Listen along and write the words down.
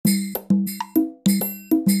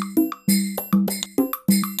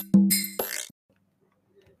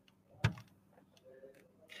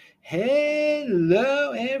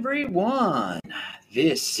everyone.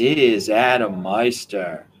 This is Adam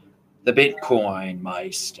Meister, the Bitcoin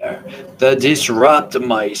Meister, the Disrupt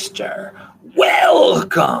Meister.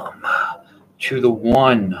 Welcome to the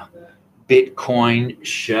One Bitcoin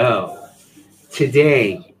Show.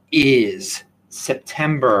 Today is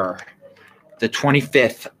September the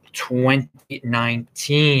 25th,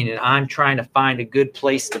 2019, and I'm trying to find a good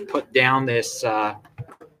place to put down this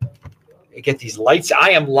get these lights.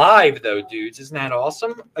 I am live though, dudes. Isn't that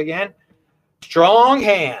awesome? Again, strong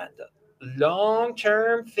hand,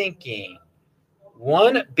 long-term thinking.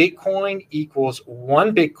 1 Bitcoin equals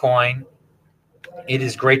 1 Bitcoin. It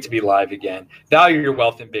is great to be live again. Value your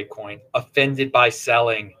wealth in Bitcoin. Offended by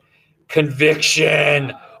selling.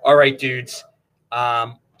 Conviction. All right, dudes.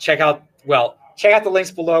 Check out the links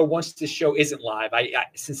below once this show isn't live.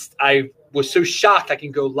 Since I was so shocked I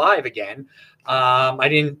can go live again. I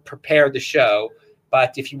didn't prepare the show,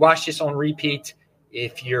 but if you watch this on repeat,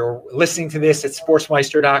 if you're listening to this at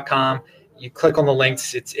sportsmeister.com, you click on the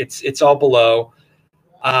links. It's all below.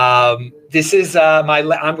 This is I'm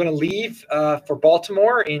going to leave for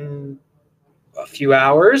Baltimore in a few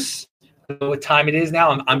hours. I don't know what time it is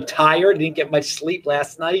now. I'm tired. I didn't get much sleep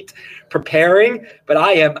last night preparing, but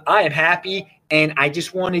I am happy. And I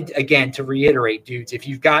just wanted again to reiterate, dudes,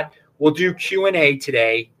 we'll do Q&A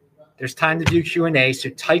today. There's time to do Q&A, so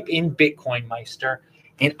type in Bitcoin Meister.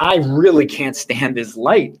 And I really can't stand this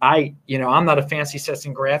light. I'm not a fancy sets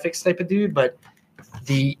and graphics type of dude, but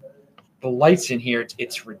the lights in here,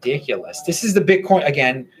 it's ridiculous. This is the Bitcoin.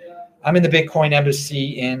 Again, I'm in the Bitcoin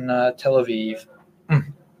embassy in Tel Aviv.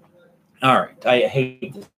 All right, I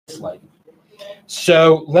hate this light.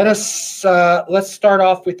 So let's start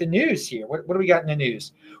off with the news here. What do we got in the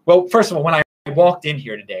news? Well, first of all, when I walked in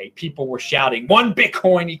here today, people were shouting 1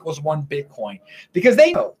 Bitcoin equals 1 Bitcoin because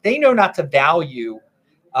they know not to value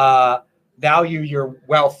your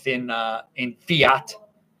wealth in fiat.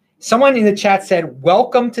 Someone in the chat said,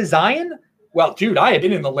 "Welcome to Zion." Well, dude, I have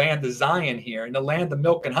been in the land of Zion here, in the land of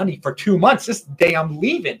milk and honey for 2 months. This day I'm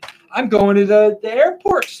leaving. I'm going to the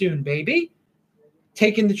airport soon, baby.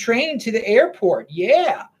 Taking the train to the airport.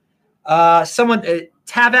 Yeah. Someone,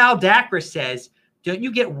 Taval Dakra says, "Don't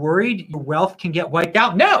you get worried your wealth can get wiped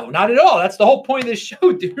out?" No, not at all. That's the whole point of this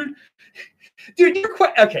show, dude. Dude, you're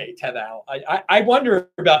quite okay, Taval. I wonder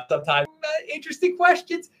about sometimes interesting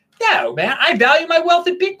questions. No, man. I value my wealth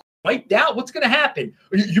in Bitcoin. Wiped out. What's going to happen?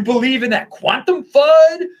 You believe in that quantum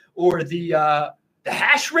FUD or the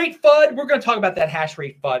hash rate FUD? We're going to talk about that hash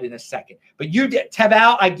rate FUD in a second. But you did,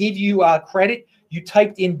 Taval. I give you credit. You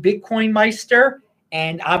typed in Bitcoin Meister,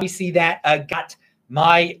 and obviously that got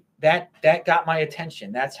my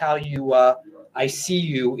attention. That's how I see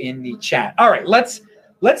you in the chat. All right, let's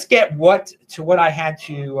get what I had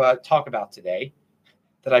to talk about today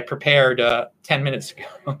that I prepared 10 minutes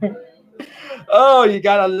ago. Oh, you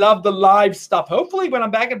gotta love the live stuff. Hopefully, when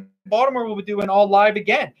I'm back in Baltimore, we'll be doing all live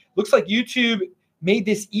again. Looks like YouTube made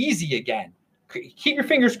this easy again. Keep your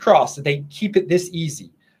fingers crossed that they keep it this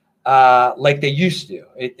easy, like they used to.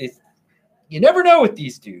 You never know with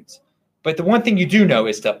these dudes. But the one thing you do know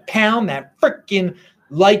is to pound that freaking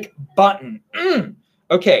like button.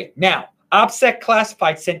 Okay, now, OPSEC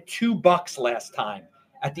Classified sent $2 last time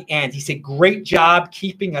at the end. He said, "Great job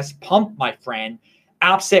keeping us pumped, my friend.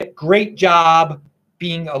 OPSEC, great job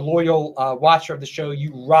being a loyal watcher of the show.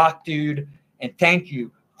 You rock, dude, and thank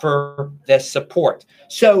you for the support."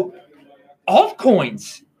 So,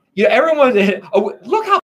 altcoins, everyone, look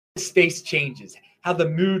how space changes, how the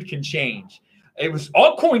mood can change. It was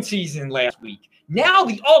altcoin season last week. Now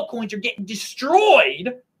the altcoins are getting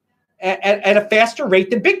destroyed at a faster rate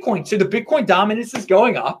than Bitcoin. So the Bitcoin dominance is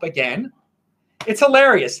going up again. It's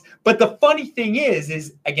hilarious. But the funny thing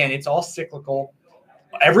is again, it's all cyclical.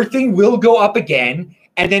 Everything will go up again.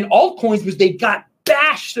 And then altcoins, they got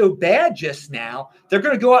bashed so bad just now, they're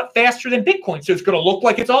going to go up faster than Bitcoin. So it's going to look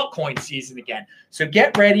like it's altcoin season again. So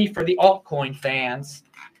get ready for the altcoin fans.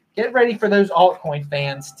 Get ready for those altcoin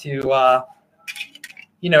fans to,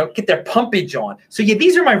 get their pumpage on. So yeah,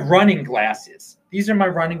 these are my running glasses.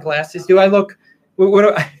 Do I look?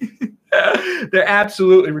 They're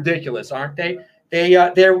absolutely ridiculous, aren't they? They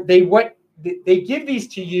give these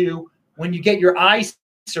to you when you get your eye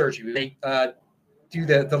surgery. They do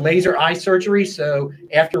the laser eye surgery, so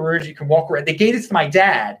afterwards you can walk around. They gave this to my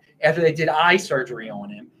dad after they did eye surgery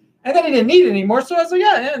on him, and then he didn't need it anymore. So I was like,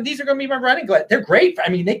 yeah, these are going to be my running glasses. They're great. I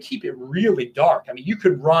mean, they keep it really dark. I mean, you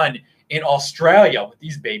could run in Australia with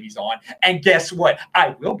these babies on, and guess what? I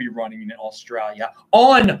will be running in Australia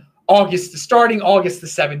on starting August the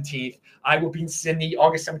 17th. I will be in Sydney,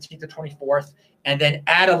 August 17th to 24th, and then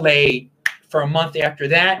Adelaide for a month after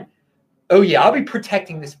that. Oh yeah, I'll be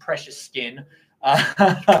protecting this precious skin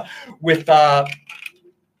with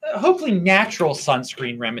hopefully natural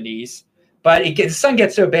sunscreen remedies. But the sun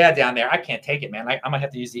gets so bad down there, I can't take it, man. I might have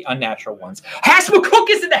to use the unnatural ones. Hasbro Cook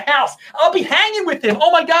is in the house. I'll be hanging with him. Oh,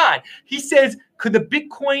 my God. He says, could the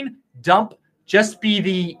Bitcoin dump just be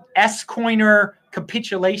the S-coiner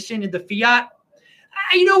capitulation in the fiat?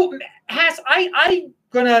 I'm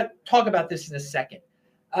going to talk about this in a second.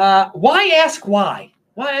 Why ask why?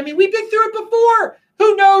 Why? I mean, we've been through it before.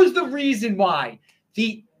 Who knows the reason why?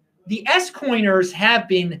 The S-coiners have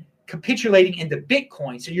been capitulating into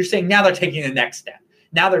Bitcoin. So you're saying now they're taking the next step.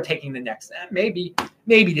 Now they're taking the next step. Maybe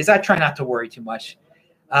it is. I try not to worry too much.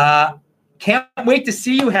 Can't wait to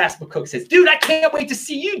see you, Haspel Cook says. Dude, I can't wait to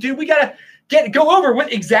see you, dude. We got to go over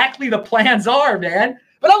what exactly the plans are, man.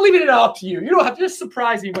 But I'll leave it all up to you. You don't have to just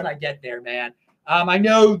surprise me when I get there, man. I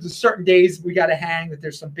know the certain days we got to hang, that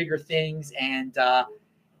there's some bigger things, and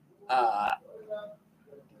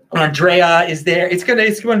Andrea is there. It's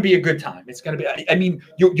gonna be a good time. It's gonna be. I mean,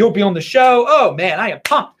 you'll be on the show. Oh man, I am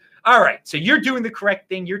pumped. All right, so you're doing the correct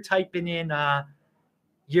thing. You're typing in.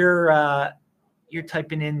 You're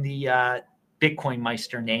typing in the Bitcoin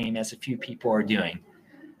Meister name, as a few people are doing.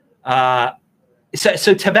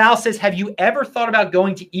 So Taval says, have you ever thought about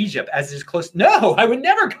going to Egypt as is close? No, I would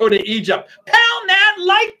never go to Egypt. Pound that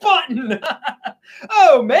like button.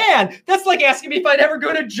 Oh, man. That's like asking me if I'd ever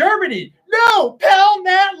go to Germany. No, pound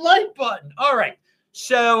that like button. All right.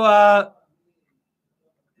 So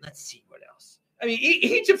let's see what else. I mean,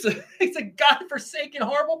 Egypt's it's a godforsaken,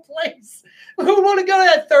 horrible place. Who would want to go to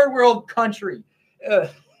that third world country?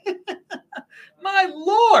 My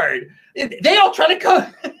Lord. They all try to go.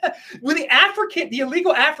 Well, the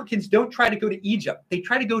illegal Africans don't try to go to Egypt. They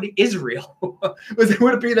try to go to Israel. It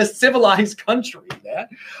would be a civilized country, man.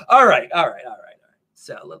 All right.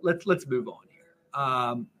 So let's move on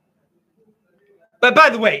here. But by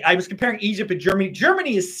the way, I was comparing Egypt and Germany.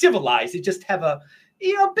 Germany is civilized. They just have a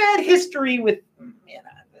bad history with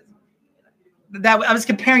that. I was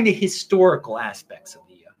comparing the historical aspects of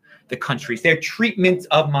the countries, their treatment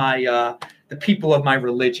of the people of my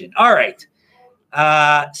religion. All right.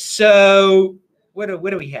 So what do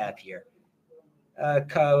we have here?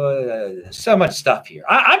 So much stuff here.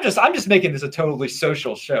 I'm just making this a totally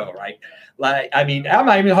social show, right? Like, I mean, I'm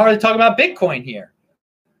not even hardly talking about Bitcoin here.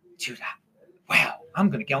 Dude, wow, I'm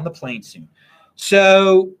gonna get on the plane soon.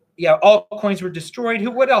 So yeah, all coins were destroyed.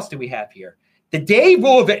 What else do we have here? The day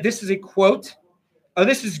will. This is a quote. Oh,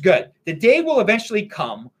 this is good. The day will eventually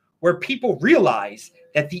come where people realize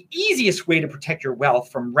that the easiest way to protect your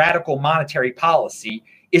wealth from radical monetary policy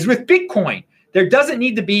is with Bitcoin. There doesn't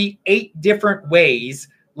need to be 8 different ways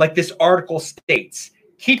like this article states.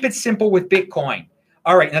 Keep it simple with Bitcoin.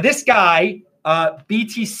 All right, now this guy,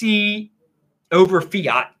 BTC over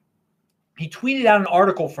fiat, he tweeted out an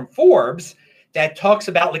article from Forbes that talks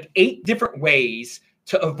about like 8 different ways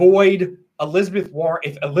to avoid Elizabeth Warren,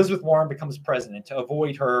 if Elizabeth Warren becomes president, to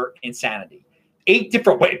avoid her insanity. 8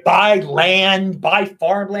 different ways: buy land, buy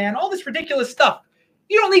farmland, all this ridiculous stuff.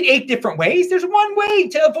 You don't need 8 different ways. There's one way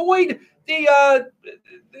to avoid these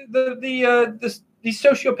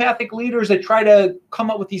sociopathic leaders that try to come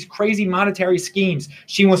up with these crazy monetary schemes.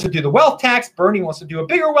 She wants to do the wealth tax. Bernie wants to do a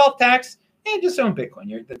bigger wealth tax. And just own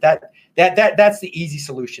Bitcoin. That's the easy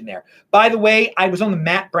solution there. By the way, I was on the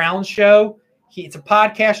Matt Brown show. It's a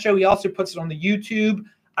podcast show. He also puts it on the YouTube.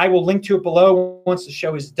 I will link to it below once the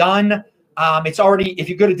show is done. It's already, if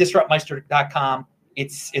you go to disruptmeister.com,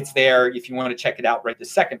 it's there if you want to check it out right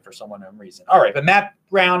this second for some unknown reason. All right, but Matt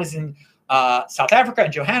Brown is in South Africa,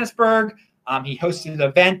 in Johannesburg. He hosted an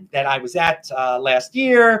event that I was at last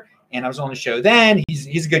year, and I was on the show then.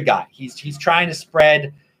 He's a good guy. He's trying to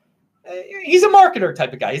spread. He's a marketer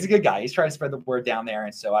type of guy. He's a good guy. He's trying to spread the word down there,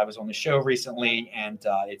 and so I was on the show recently, and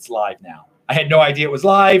it's live now. I had no idea it was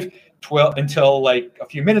live until like a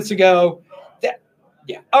few minutes ago.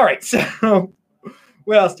 Yeah. All right. So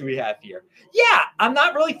what else do we have here? Yeah, I'm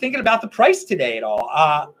not really thinking about the price today at all.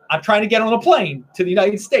 I'm trying to get on a plane to the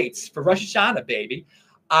United States for Rosh Hashanah, baby.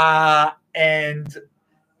 And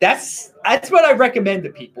that's what I recommend to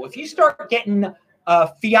people. If you start getting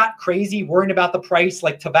fiat crazy, worrying about the price,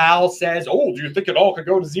 like Taval says, oh, do you think it all could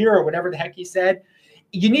go to zero, whatever the heck he said,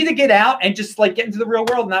 you need to get out and just like get into the real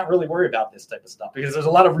world and not really worry about this type of stuff, because there's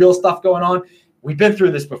a lot of real stuff going on. We've been through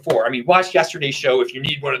this before. I mean, watch yesterday's show if you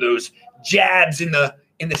need one of those jabs in the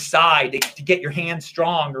side to get your hand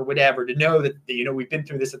strong or whatever, to know that, we've been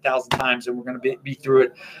through this 1,000 times and we're going to be through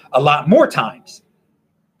it a lot more times.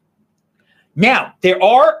 Now, there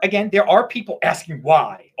are people asking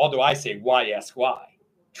why, although I say, why ask why?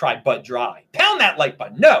 Try Bud Dry. Pound that like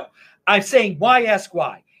button. No, I'm saying, why ask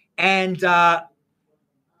why? And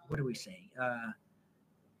what are we saying?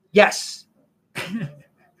 Yes.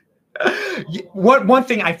 One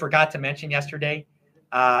thing I forgot to mention yesterday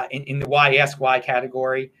in the Why Ask Why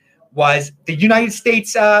category was the United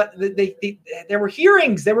States. There were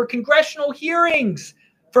hearings. There were congressional hearings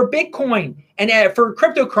for Bitcoin and for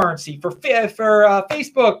cryptocurrency, for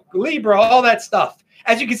Facebook, Libra, all that stuff.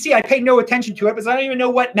 As you can see, I paid no attention to it because I don't even know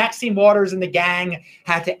what Maxine Waters and the gang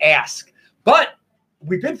had to ask. But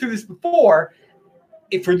we've been through this before.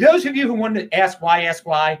 For those of you who want to ask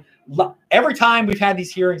why, every time we've had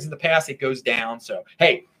these hearings in the past, it goes down. So,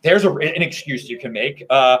 hey, there's an excuse you can make.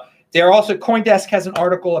 There also, CoinDesk has an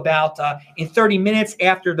article about in 30 minutes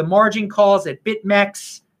after the margin calls at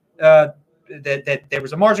BitMEX, that there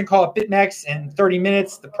was a margin call at BitMEX, and in 30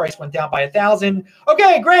 minutes, the price went down by 1,000.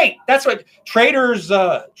 Okay, great. That's what traders,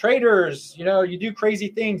 you know, you do crazy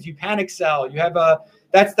things. You panic sell. You have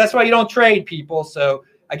that's why you don't trade, people. So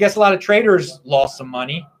I guess a lot of traders lost some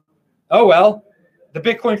money. Oh, well, the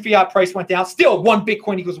Bitcoin fiat price went down. Still, 1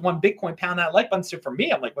 Bitcoin equals 1 Bitcoin. Pound that like button. So for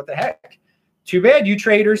me, I'm like, what the heck? Too bad, you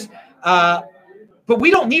traders. But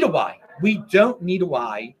we don't need a why. We don't need a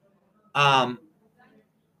why. I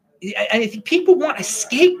think people want a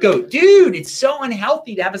scapegoat. Dude, it's so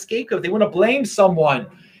unhealthy to have a scapegoat. They want to blame someone.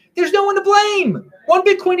 There's no one to blame. 1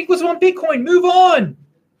 Bitcoin equals 1 Bitcoin. Move on.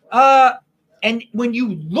 And when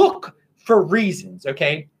you look for reasons,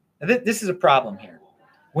 okay, this is a problem here.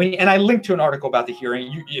 And I linked to an article about the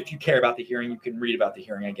hearing. If you care about the hearing, you can read about the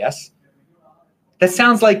hearing, I guess. That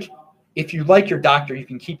sounds like if you like your doctor, you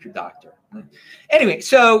can keep your doctor. Anyway,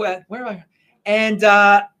 so where am I? And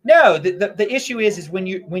no, the issue is when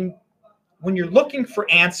you're looking for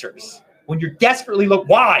answers, when you're desperately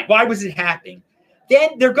why was it happening?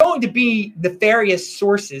 Then there are going to be nefarious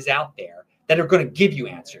sources out there that are going to give you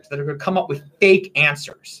answers, that are going to come up with fake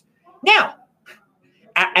answers. Now,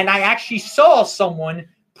 and I actually saw someone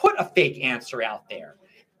put a fake answer out there.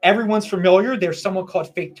 Everyone's familiar. There's someone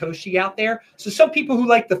called Fake Toshi out there. So some people who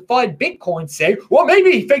like to FUD Bitcoin say, well,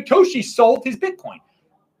 maybe Fake Toshi sold his Bitcoin.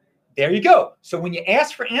 There you go. So when you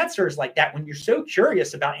ask for answers like that, when you're so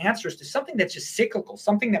curious about answers to something that's just cyclical,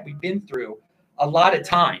 something that we've been through a lot of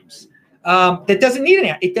times, that doesn't need an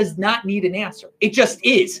answer. It does not need an answer. It just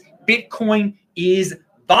is. Bitcoin is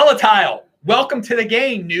volatile. Welcome to the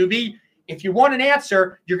game, newbie. If you want an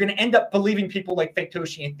answer, you're going to end up believing people like Fake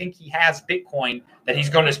Toshi and think he has Bitcoin that he's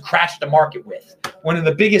going to crash the market with. One of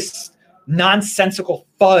the biggest nonsensical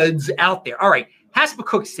FUDs out there. All right. Haspa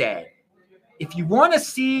Cook said, if you want to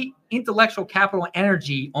see intellectual capital and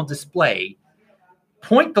energy on display,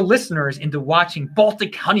 point the listeners into watching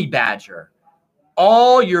Baltic Honey Badger.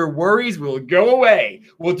 All your worries will go away.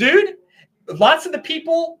 Well, dude, lots of the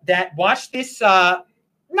people that watch this, not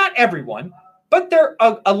everyone, but there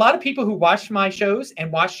are a lot of people who watch my shows and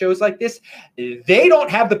watch shows like this. They don't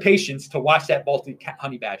have the patience to watch that Baltic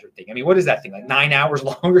Honey Badger thing. I mean, what is that thing? Like 9 hours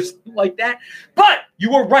long or something like that? But you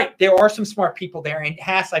were right. There are some smart people there. And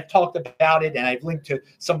Haas, I've talked about it, and I've linked to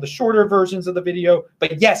some of the shorter versions of the video.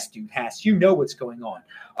 But yes, dude, Haas, you know what's going on.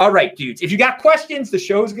 All right, dudes, if you got questions, the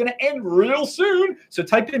show is going to end real soon. So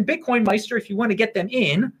type in Bitcoin Meister if you want to get them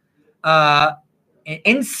in.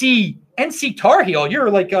 NC Tar Heel, you're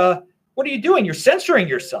like, what are you doing? You're censoring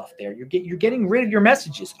yourself there. You're getting rid of your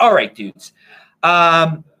messages. All right, dudes.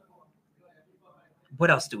 What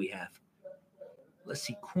else do we have? Let's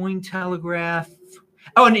see. Cointelegraph.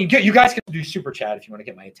 Oh, and you guys can do super chat if you want to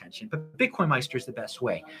get my attention. But Bitcoin Meister is the best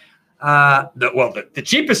way. The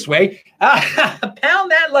cheapest way.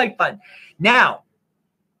 Pound that like button. Now,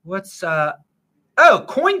 what's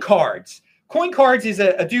Coin Cards. Coin Cards is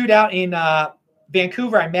a dude out in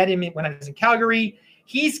Vancouver. I met him when I was in Calgary.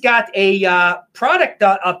 He's got a product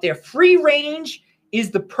up there. Free range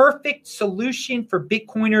is the perfect solution for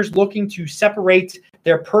Bitcoiners looking to separate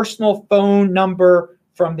their personal phone number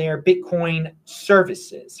from their Bitcoin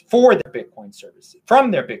services, from their Bitcoin services.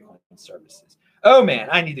 Oh, man,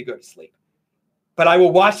 I need to go to sleep. But I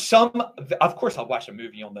will watch of course, I'll watch a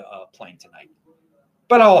movie on the plane tonight.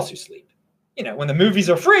 But I'll also sleep. You know, when the movies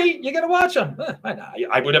are free, you got to watch them.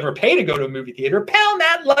 I would never pay to go to a movie theater. Pound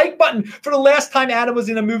that like button for the last time Adam was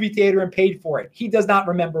in a movie theater and paid for it. He does not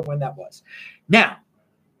remember when that was. Now,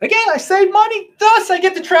 again, I save money. Thus, I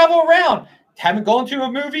get to travel around. Haven't gone to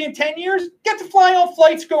a movie in 10 years. Get to fly on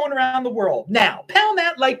flights going around the world. Now, pound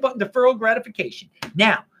that like button, deferral gratification.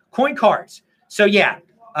 Now, Coin Cards. So, yeah,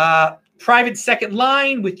 private second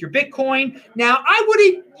line with your Bitcoin. Now, I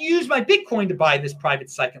wouldn't use my Bitcoin to buy this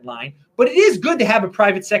private second line, but it is good to have a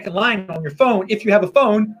private second line on your phone if you have a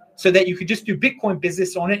phone so that you could just do Bitcoin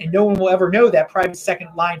business on it and no one will ever know that private second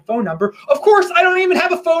line phone number. Of course, I don't even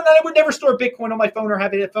have a phone, and I would never store Bitcoin on my phone or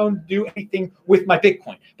have a phone do anything with my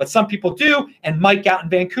Bitcoin. But some people do, and Mike out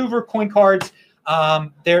in Vancouver, Coin Cards,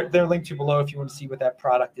 they're linked to below if you want to see what that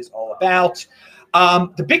product is all about.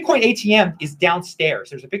 The Bitcoin ATM is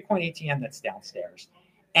downstairs. There's a Bitcoin ATM that's downstairs.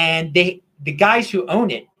 And the guys who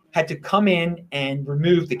own it had to come in and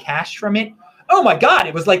remove the cash from it. Oh my God,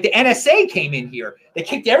 it was like the NSA came in here. They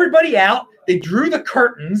kicked everybody out. They drew the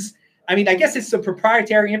curtains. I mean, I guess it's some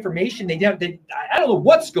proprietary information. I don't know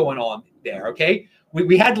what's going on there, okay?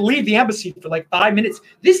 We had to leave the embassy for like 5 minutes.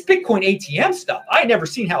 This Bitcoin ATM stuff, I had never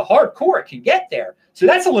seen how hardcore it can get there. So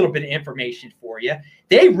that's a little bit of information for you.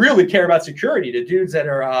 They really care about security, the dudes that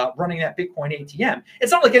are running that Bitcoin ATM.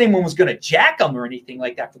 It's not like anyone was going to jack them or anything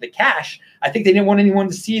like that for the cash. I think they didn't want anyone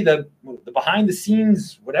to see the behind the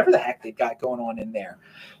scenes, whatever the heck they've got going on in there.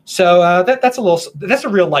 So that's a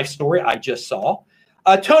real life story I just saw.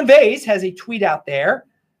 Tone Vase has a tweet out there.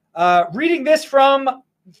 Reading this from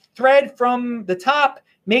thread from the top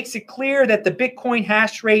makes it clear that the Bitcoin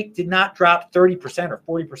hash rate did not drop 30%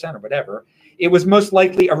 or 40% or whatever. It was most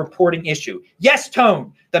likely a reporting issue. Yes,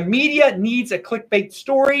 Tone, the media needs a clickbait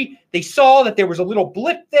story. They saw that there was a little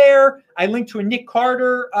blip there. I linked to a Nick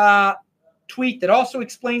Carter tweet that also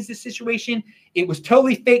explains the situation. It was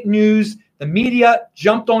totally fake news. The media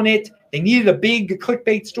jumped on it. They needed a big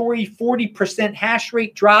clickbait story, 40% hash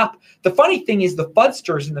rate drop. The funny thing is the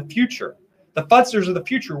FUDsters in the future, the FUDsters of the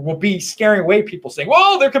future will be scaring away people saying,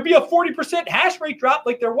 well, there could be a 40% hash rate drop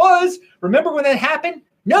like there was. Remember when that happened?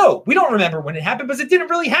 No, we don't remember when it happened because it didn't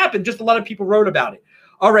really happen. Just a lot of people wrote about it.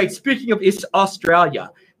 All right, speaking of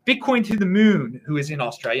Australia, Bitcoin to the Moon, who is in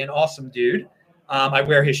Australia, an awesome dude. I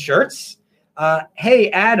wear his shirts.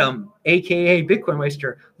 Hey, Adam, a.k.a. Bitcoin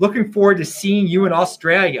Meister, looking forward to seeing you in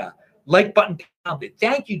Australia. Like button pounded.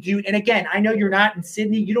 Thank you, dude. And again, I know you're not in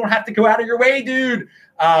Sydney. You don't have to go out of your way, dude.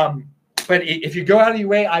 But if you go out of your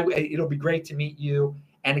way, it'll be great to meet you.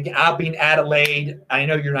 And again, I'll be in Adelaide. I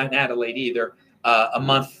know you're not in Adelaide either. A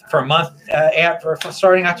month after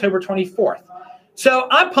starting October 24th. So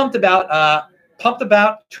I'm pumped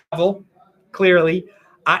about travel, clearly.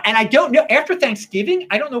 And I don't know, after Thanksgiving,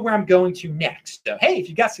 I don't know where I'm going to next. So, hey, if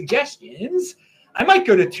you got suggestions, I might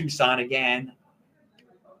go to Tucson again.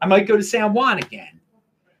 I might go to San Juan again.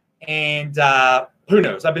 And who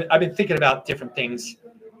knows? I've been thinking about different things.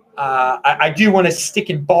 I do want to stick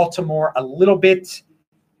in Baltimore a little bit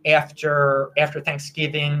after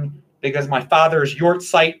Thanksgiving, because my father's yurt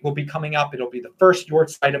site will be coming up. It'll be the first yurt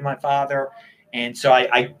site of my father. And so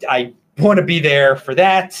I want to be there for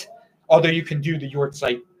that. Although you can do the yurt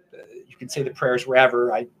site, you can say the prayers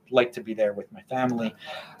wherever. I like to be there with my family.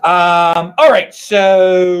 All right,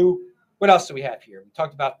 so what else do we have here? We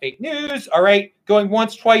talked about fake news. All right, going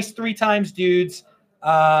once, twice, 3 times, dudes.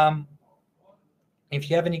 If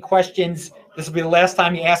you have any questions, this will be the last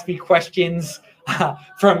time you ask me questions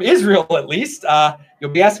from Israel, at least. You'll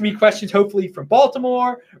be asking me questions, hopefully, from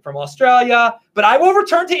Baltimore, from Australia. But I will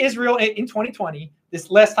return to Israel in 2020. This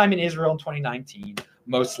last time in Israel in 2019,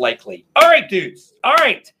 most likely. All right, dudes. All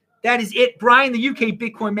right. That is it. Brian, the UK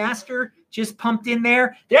Bitcoin Master, just pumped in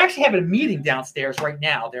there. They're actually having a meeting downstairs right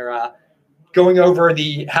now. They're going over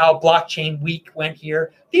how blockchain week went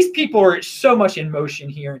here. These people are so much in motion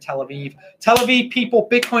here in Tel Aviv. Tel Aviv people,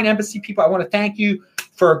 Bitcoin Embassy people, I want to thank you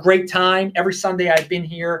for a great time. Every Sunday I've been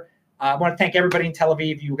here. I want to thank everybody in Tel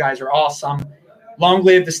Aviv. You guys are awesome. Long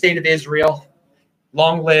live the state of Israel.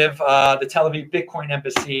 Long live the Tel Aviv Bitcoin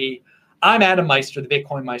Embassy. I'm Adam Meister, the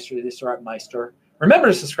Bitcoin Meister, the Disrupt Meister. Remember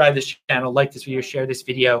to subscribe to this channel, like this video, share this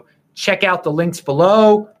video. Check out the links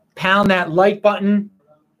below. Pound that like button.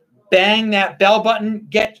 Bang that bell button.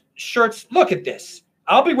 Get shirts. Look at this.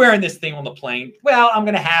 I'll be wearing this thing on the plane. Well, I'm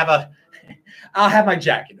going to I'll have my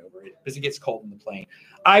jacket over it because it gets cold on the plane.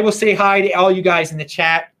 I will say hi to all you guys in the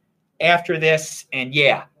chat after this. And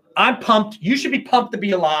yeah, I'm pumped. You should be pumped to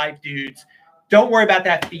be alive, dudes. Don't worry about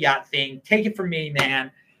that fiat thing. Take it from me,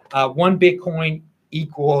 man. 1 Bitcoin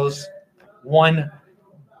equals 1.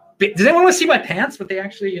 Does anyone want to see my pants? What they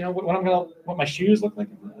actually, what my shoes look like?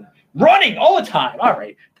 Running all the time. All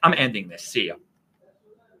right. I'm ending this. See ya.